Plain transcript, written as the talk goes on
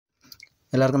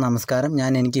എല്ലാവർക്കും നമസ്കാരം.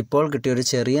 എനിക്കിപ്പോൾ കിട്ടിയ ഒരു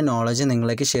ചെറിയ നോളജ്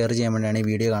നിങ്ങളിലേക്ക് ഷെയർ ചെയ്യാൻ വേണ്ടിയാണ് ഈ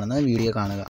വീഡിയോ കാണുന്നത്. വീഡിയോ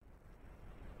കാണുക.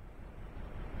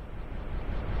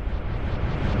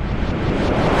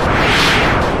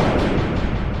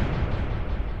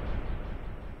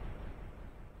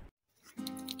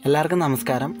 എല്ലാവർക്കും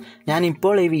നമസ്കാരം.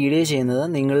 ഞാനിപ്പോൾ ഈ വീഡിയോ ചെയ്യുന്നത്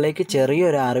നിങ്ങളിലേക്ക്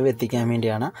ചെറിയൊരു അറിവ് എത്തിക്കാൻ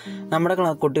വേണ്ടിയാണ്. നമ്മുടെ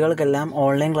കുട്ടികൾക്കെല്ലാം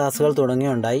ഓൺലൈൻ ക്ലാസ്സുകൾ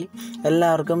തുടങ്ങിയുണ്ടായി.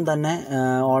 എല്ലാവർക്കും തന്നെ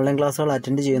ഓൺലൈൻ ക്ലാസ്സുകൾ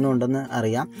അറ്റൻഡ് ചെയ്യുന്നുണ്ടെന്ന്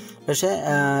അറിയാം. പക്ഷേ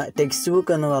ടെക്സ്റ്റ്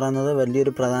ബുക്ക് എന്ന് പറയുന്നത്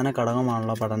വലിയൊരു പ്രധാന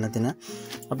ഘടകമാണല്ലോ പഠനത്തിന്.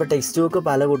 അപ്പോൾ ടെക്സ്റ്റ് ബുക്ക്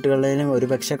പല കുട്ടികളുടെയും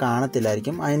ഒരുപക്ഷെ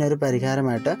കാണത്തില്ലായിരിക്കും. അതിനൊരു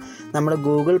പരിഹാരമായിട്ട് നമ്മുടെ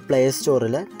ഗൂഗിൾ പ്ലേ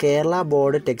സ്റ്റോറിൽ കേരള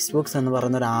ബോർഡ് ടെക്സ്റ്റ് ബുക്സ് എന്ന്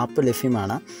പറയുന്നൊരു ആപ്പ്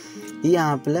ലഭ്യമാണ്. ഈ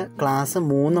ആപ്പിൽ ക്ലാസ്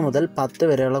 3 മുതൽ 10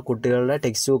 വരെയുള്ള കുട്ടികളുടെ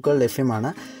ടെക്സ്റ്റ് ബുക്കുകൾ ലഭ്യമാണ്.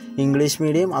 ഇംഗ്ലീഷ്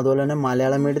മീഡിയം അതുപോലെ തന്നെ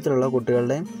മലയാളം മീഡിയത്തിലുള്ള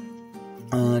കുട്ടികളുടെയും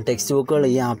ടെക്സ്റ്റ് ബുക്കുകൾ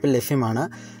ഈ ആപ്പിൽ ലഭ്യമാണ്.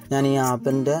 ഞാൻ ഈ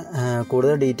ആപ്പിൻ്റെ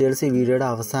കൂടുതൽ ഡീറ്റെയിൽസ് ഈ വീഡിയോയുടെ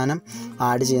അവസാനം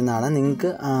ആഡ് ചെയ്യുന്നതാണ്.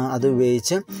 നിങ്ങൾക്ക് അത്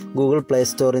ഉപയോഗിച്ച് ഗൂഗിൾ പ്ലേ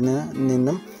സ്റ്റോറിൽ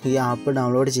നിന്നും ഈ ആപ്പ്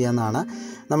ഡൗൺലോഡ് ചെയ്യാവുന്നതാണ്.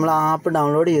 നമ്മൾ ആ ആപ്പ്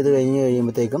ഡൗൺലോഡ് ചെയ്ത്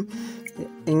കഴിയുമ്പോഴത്തേക്കും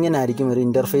ഇങ്ങനെ ആയിരിക്കും ഒരു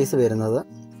ഇൻ്റർഫേസ് വരുന്നത്.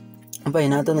 അപ്പോൾ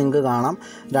ഇതിനകത്ത് നിങ്ങൾക്ക് കാണാം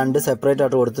 2 സെപ്പറേറ്റ്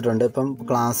ആയിട്ട് കൊടുത്തിട്ടുണ്ട്. ഇപ്പം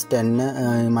ക്ലാസ് 10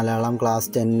 മലയാളം, ക്ലാസ്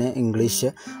 10 ഇംഗ്ലീഷ്,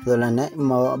 അതുപോലെ തന്നെ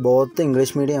ബോത്ത്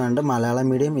ഇംഗ്ലീഷ് മീഡിയം ഉണ്ട്, മലയാളം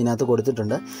മീഡിയം ഇതിനകത്ത്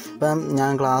കൊടുത്തിട്ടുണ്ട്. അപ്പം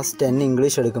ഞാൻ ക്ലാസ് 10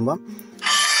 ഇംഗ്ലീഷ് എടുക്കുമ്പം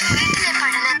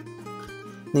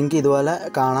നിങ്ങൾക്ക് ഇതുപോലെ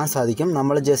കാണാൻ സാധിക്കും.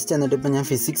 നമ്മൾ ജസ്റ്റ് എന്നിട്ട് ഇപ്പം ഞാൻ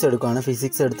ഫിസിക്സ് എടുക്കുകയാണ്.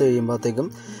 ഫിസിക്സ് എടുത്ത് കഴിയുമ്പോഴത്തേക്കും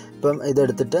ഇപ്പം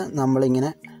ഇതെടുത്തിട്ട്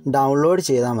നമ്മളിങ്ങനെ ഡൗൺലോഡ്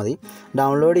ചെയ്താൽ മതി.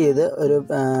 ഡൗൺലോഡ് ചെയ്ത് ഒരു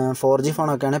 4G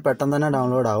ഫോണൊക്കെ ആണെങ്കിൽ പെട്ടെന്ന് തന്നെ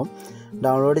ഡൗൺലോഡ് ആവും.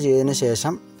 ഡൗൺലോഡ് ചെയ്തതിന്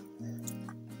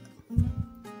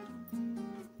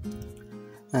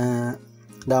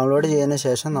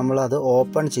ശേഷം നമ്മളത്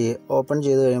ഓപ്പൺ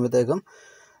ചെയ്ത് കഴിയുമ്പോഴത്തേക്കും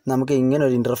നമുക്ക് ഇങ്ങനെ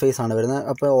ഒരു ഇൻ്റർഫേസാണ് വരുന്നത്.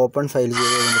 അപ്പോൾ ഓപ്പൺ ഫയൽ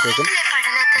ചെയ്ത് കഴിയുമ്പോഴത്തേക്കും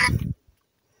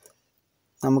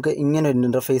നമുക്ക് ഇങ്ങനെ ഒരു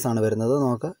ഇൻ്റർഫേസാണ് വരുന്നത്.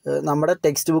 നമുക്ക് നമ്മുടെ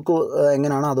ടെക്സ്റ്റ് ബുക്ക്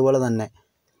എങ്ങനെയാണോ അതുപോലെ തന്നെ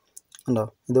ഉണ്ടോ,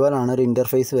 ഇതുപോലെയാണ് ഒരു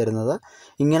ഇൻ്റർഫേസ് വരുന്നത്.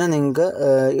 ഇങ്ങനെ നിങ്ങൾക്ക്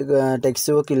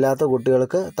ടെക്സ്റ്റ് ബുക്ക് ഇല്ലാത്ത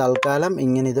കുട്ടികൾക്ക് തൽക്കാലം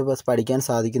ഇങ്ങനെ ഇത് പഠിക്കാൻ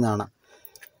സാധിക്കുന്നതാണ്.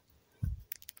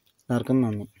 എല്ലാവർക്കും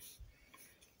നന്ദി.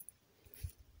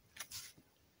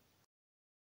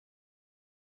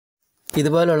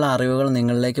 ഇതുപോലുള്ള അറിവുകൾ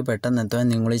നിങ്ങളിലേക്ക് പെട്ടെന്ന് എത്തുവാൻ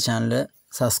നിങ്ങൾ ഈ ചാനൽ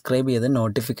സബ്സ്ക്രൈബ് ചെയ്ത്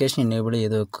നോട്ടിഫിക്കേഷൻ എനേബിൾ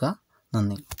ചെയ്ത് വെക്കുക.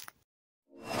 നന്ദി.